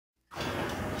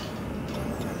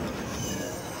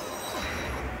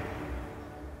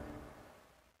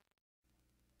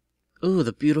Ooh,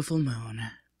 the beautiful moon.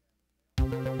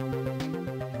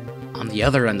 On the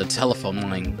other end of the telephone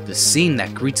line, the scene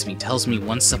that greets me tells me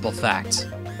one simple fact.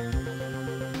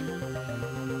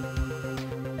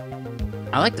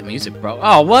 I like the music, bro.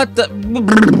 Oh, what the...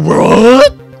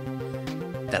 What?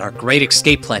 That our great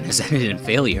escape plan has ended in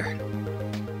failure.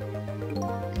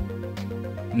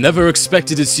 Never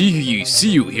expected to see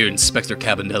you here, Inspector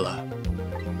Cabanilla.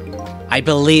 I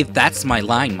believe that's my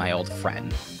line, my old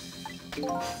friend.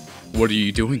 What are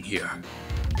you doing here?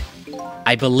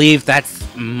 I believe that's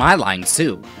my line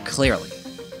too, clearly.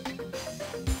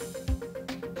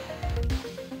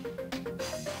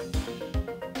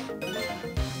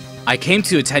 I came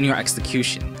to attend your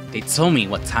execution. They told me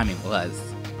what time it was.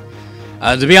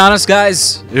 To be honest,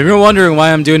 guys, if you're wondering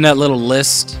why I'm doing that little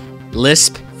lisp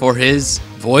for his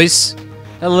voice,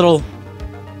 that little,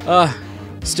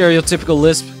 stereotypical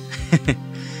lisp,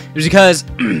 it's because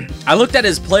I looked at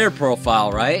his player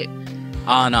profile, right,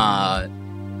 on,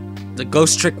 the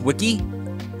Ghost Trick Wiki,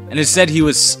 and it said he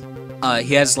was,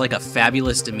 he has, like, a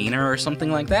fabulous demeanor or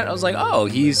something like that. I was like, oh,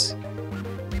 he's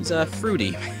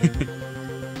fruity.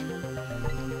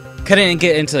 Couldn't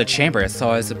get into the chamber, so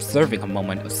I was observing a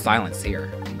moment of silence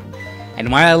here.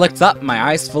 And when I looked up, my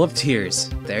eyes full of tears,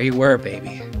 there you were,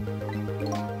 baby.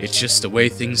 It's just the way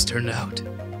things turned out.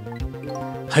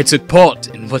 I took part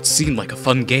in what seemed like a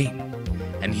fun game,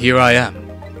 and here I am.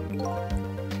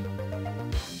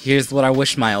 Here's what I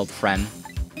wish, my old friend.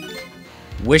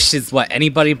 Wish is what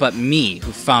anybody but me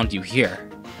who found you here.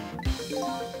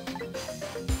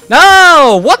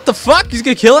 No! What the fuck? He's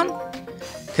gonna kill him?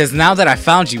 Because now that I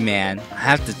found you, man, I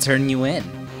have to turn you in.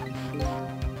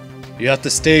 You have to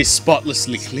stay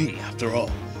spotlessly clean, after all.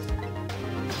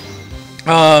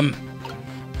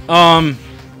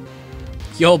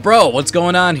 Yo, bro, what's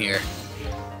going on here?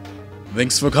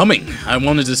 Thanks for coming. I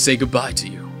wanted to say goodbye to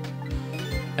you.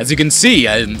 As you can see,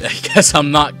 I guess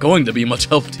I'm not going to be much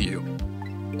help to you.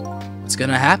 What's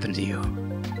gonna happen to you?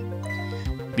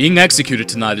 Being executed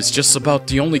tonight is just about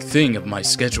the only thing of my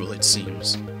schedule, it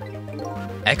seems.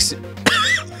 I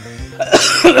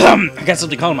got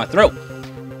something caught in my throat.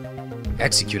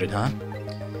 Executed, huh?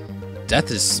 Death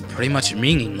is pretty much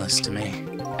meaningless to me.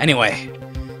 Anyway,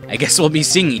 I guess we'll be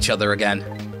seeing each other again.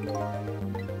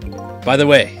 By the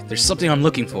way, there's something I'm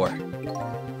looking for.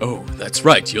 Oh, that's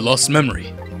right, you lost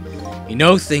memory. You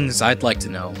know things I'd like to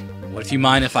know. What if you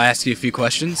mind if I ask you a few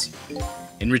questions?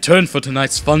 In return for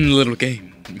tonight's fun little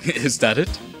game. Is that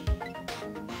it?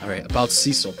 Alright, about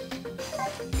Cecil.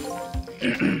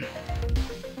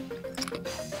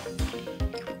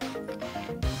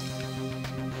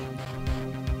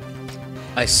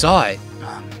 I saw it,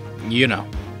 you know,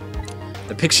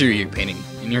 the picture you're painting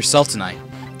in yourself tonight.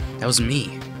 That was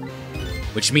me.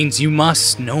 Which means you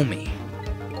must know me.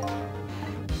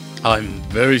 I'm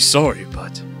very sorry,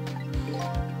 but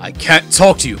I can't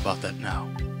talk to you about that now.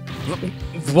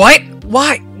 What?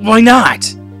 Why? Why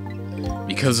not?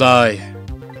 Because I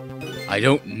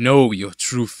don't know your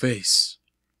true face.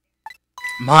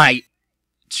 My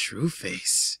true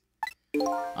face?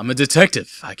 I'm a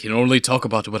detective. I can only talk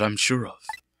about what I'm sure of.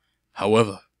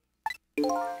 However,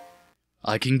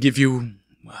 I can give you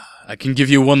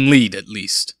one lead at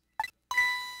least.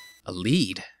 A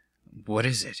lead? What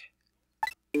is it?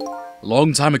 A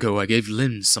long time ago, I gave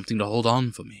Lynn something to hold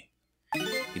on for me.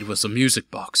 It was a music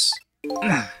box.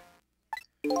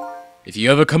 If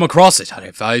you ever come across it, I'd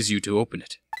advise you to open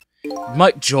it. It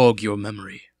might jog your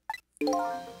memory.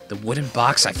 The wooden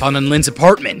box I found in Lynn's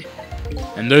apartment!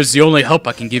 And there's the only help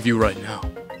I can give you right now.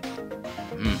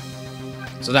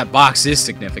 So that box is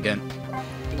significant.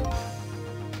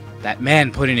 That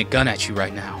man pointing a gun at you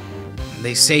right now.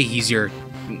 They say he's your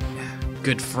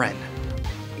good friend.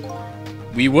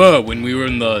 We were when we were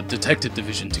in the detective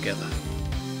division together.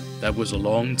 That was a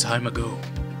long time ago.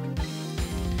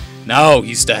 Now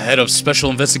he's the head of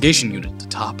Special Investigation Unit, the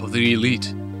top of the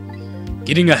elite.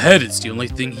 Getting ahead is the only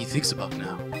thing he thinks about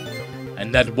now.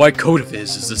 And that white coat of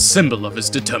his is a symbol of his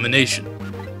determination.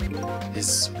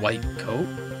 His white coat?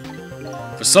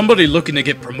 For somebody looking to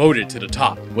get promoted to the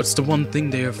top, what's the one thing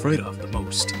they're afraid of the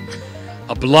most?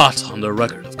 A blot on their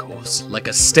record, of course, like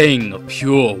a stain of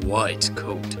pure white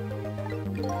coat.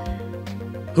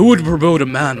 Who would promote a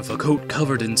man with a coat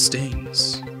covered in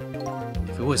stains?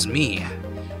 If it was me,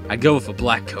 I'd go with a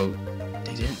black coat.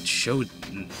 They didn't show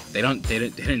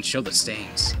the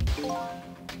stains.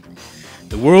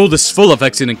 The world is full of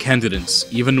excellent candidates.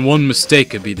 Even one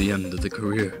mistake could be the end of the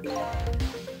career.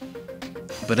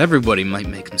 But everybody might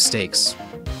make mistakes,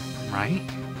 right?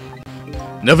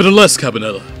 Nevertheless,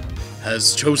 Cabanilla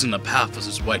has chosen a path as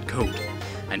his white coat,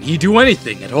 and he'd do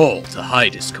anything at all to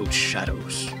hide his coat's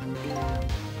shadows.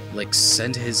 like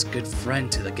send his good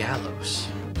friend to the gallows.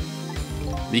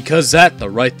 Because that's the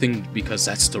right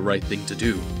thing to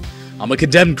do. I'm a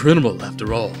condemned criminal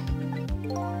after all.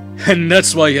 And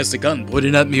that's why he has the gun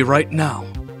pointed at me right now.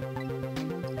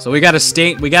 So we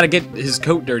gotta get his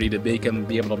coat dirty to make him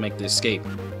be able to make the escape.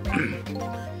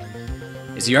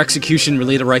 Is your execution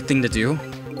really the right thing to do?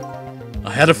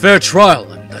 I had a fair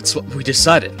trial, and that's what we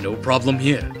decided. No problem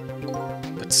here.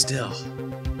 But still,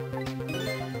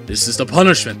 this is the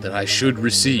punishment that I should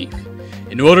receive,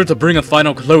 in order to bring a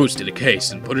final close to the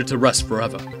case and put it to rest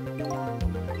forever.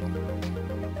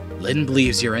 Lynn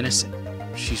believes you're innocent.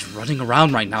 She's running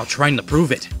around right now trying to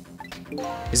prove it.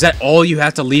 Is that all you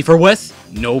have to leave her with?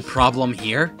 No problem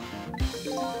here?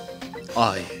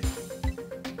 I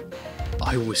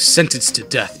was sentenced to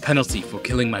death penalty for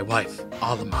killing my wife,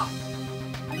 Alma.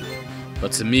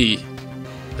 But to me,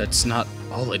 that's not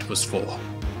all it was for.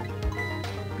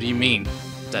 What do you mean,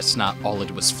 that's not all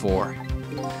it was for?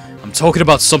 I'm talking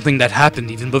about something that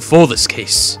happened even before this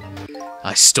case.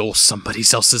 I stole somebody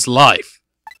else's life.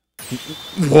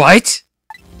 What?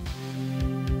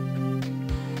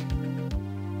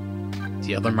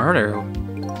 The other murder?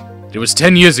 It was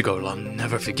 10 years ago, I'll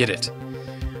never forget it.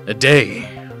 The day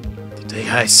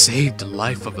I saved the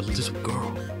life of a little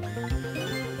girl.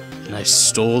 And I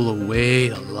stole away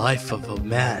the life of a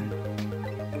man.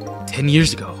 10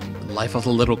 years ago, the life of a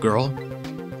little girl?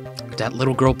 Would that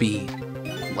little girl be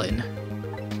Lynn?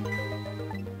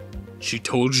 She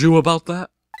told you about that?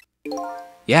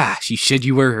 Yeah, she said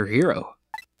you were her hero.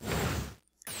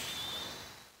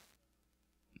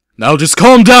 Now just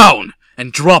calm down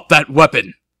and drop that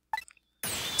weapon.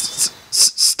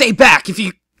 Stay back. If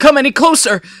you come any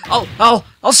closer,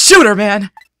 I'll shoot her, man.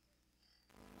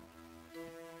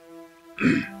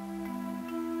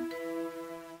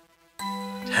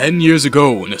 10 years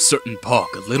ago, in a certain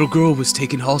park, a little girl was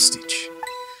taken hostage.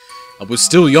 I was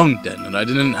still young then, and I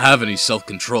didn't have any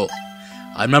self-control.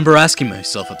 I remember asking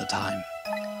myself at the time,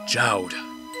 Jowd,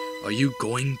 are you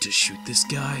going to shoot this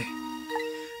guy?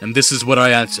 And this is what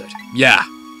I answered. Yeah,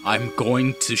 I'm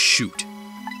going to shoot.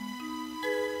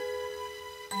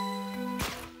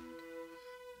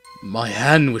 My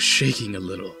hand was shaking a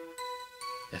little.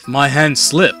 If my hand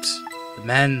slipped, the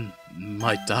man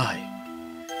might die.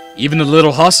 Even the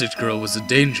little hostage girl was in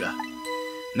danger.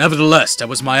 Nevertheless, that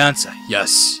was my answer.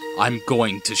 Yes, I'm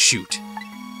going to shoot.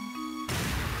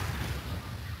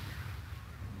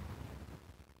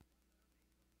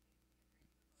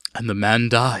 And the man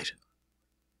died.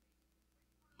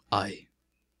 I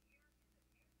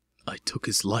took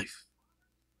his life.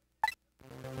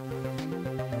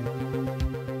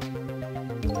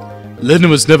 Lynn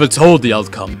was never told the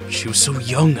outcome. She was so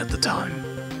young at the time.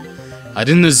 I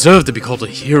didn't deserve to be called a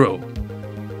hero.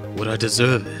 What I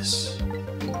deserve is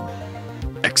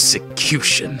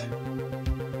execution.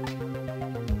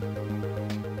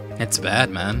 It's bad,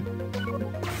 man.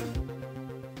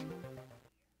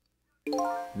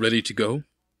 Ready to go?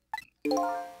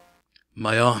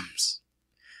 My arms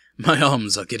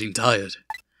are getting tired.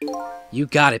 You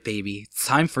got it, baby. It's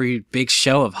time for your big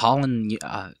show of hauling you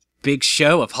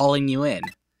in.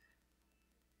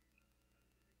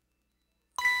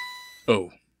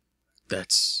 Oh,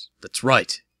 that's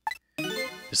right.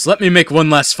 Just let me make one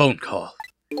last phone call.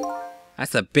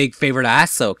 That's a big favor to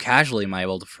ask so casually, my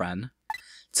old friend.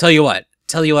 Tell you what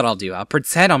I'll do. I'll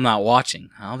pretend I'm not watching.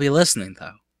 I'll be listening,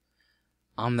 though.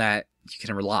 On that, you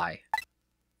can rely.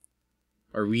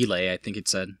 Or relay, I think it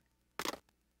said.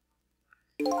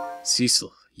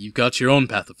 Cecil, you've got your own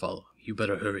path to follow. You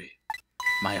better hurry.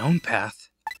 My own path?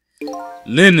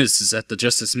 Lynn is at the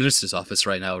Justice Minister's office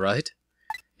right now, right?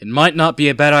 It might not be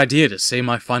a bad idea to say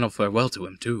my final farewell to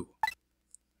him, too.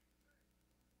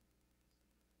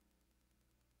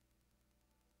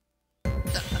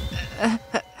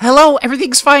 Hello,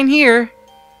 everything's fine here.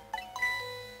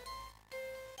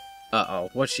 Uh-oh,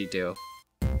 what'd she do?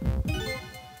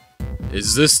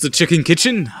 Is this the chicken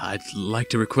kitchen? I'd like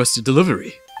to request a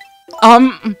delivery.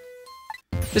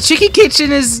 The chicken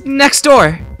kitchen is next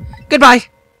door. Goodbye.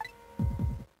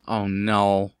 Oh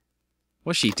no.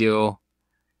 What'd she do?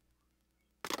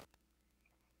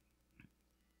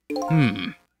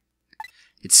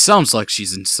 It sounds like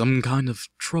she's in some kind of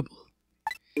trouble.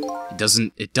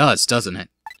 It does, doesn't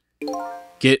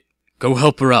it? Go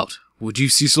help her out, would you,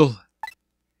 Cecil?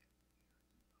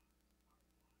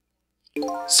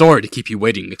 Sorry to keep you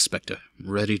waiting, Inspector.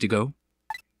 Ready to go?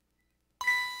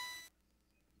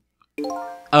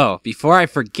 Oh, before I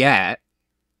forget,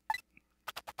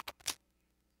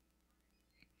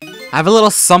 I have a little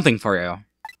something for you.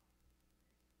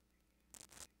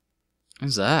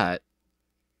 What's that?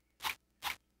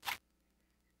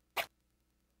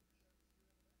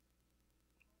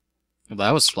 Well,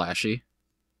 that was flashy.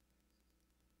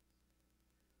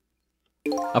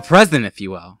 A present, if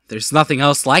you will. There's nothing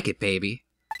else like it, baby.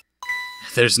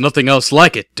 If there's nothing else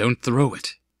like it, don't throw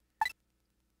it.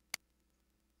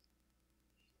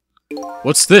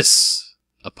 What's this?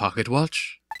 A pocket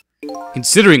watch?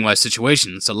 Considering my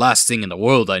situation, it's the last thing in the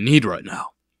world I need right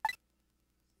now.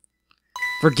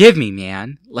 Forgive me,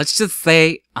 man. Let's just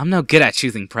say I'm no good at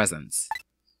choosing presents.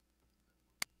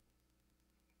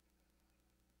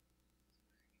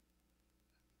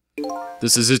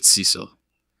 This is it, Cecil.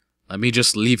 Let me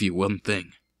just leave you one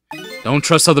thing. Don't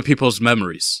trust other people's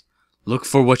memories. Look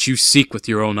for what you seek with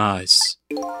your own eyes.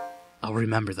 I'll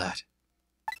remember that.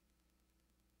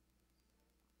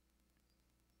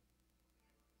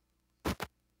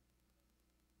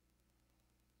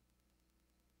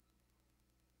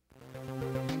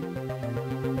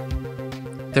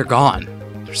 They're gone.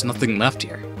 There's nothing left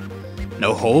here.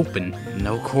 No hope and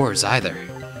no cores either.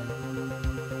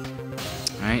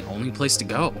 Alright, only place to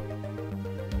go.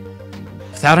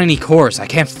 Without any cores, I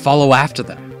can't follow after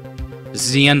them. This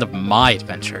is the end of my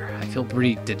adventure. I feel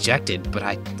pretty dejected, but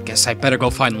I guess I better go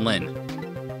find Lynn.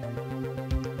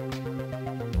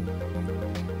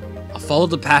 I'll follow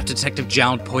the path Detective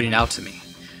Jound pointed out to me.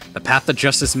 The path the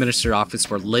Justice Minister's office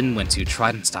where Lynn went to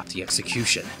tried and stopped the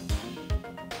execution.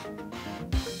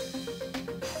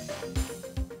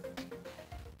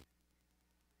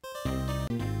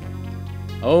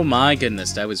 Oh my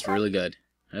goodness, that was really good.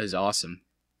 That was awesome.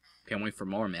 Can't wait for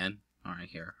more, man. Alright,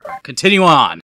 here. All right, continue on!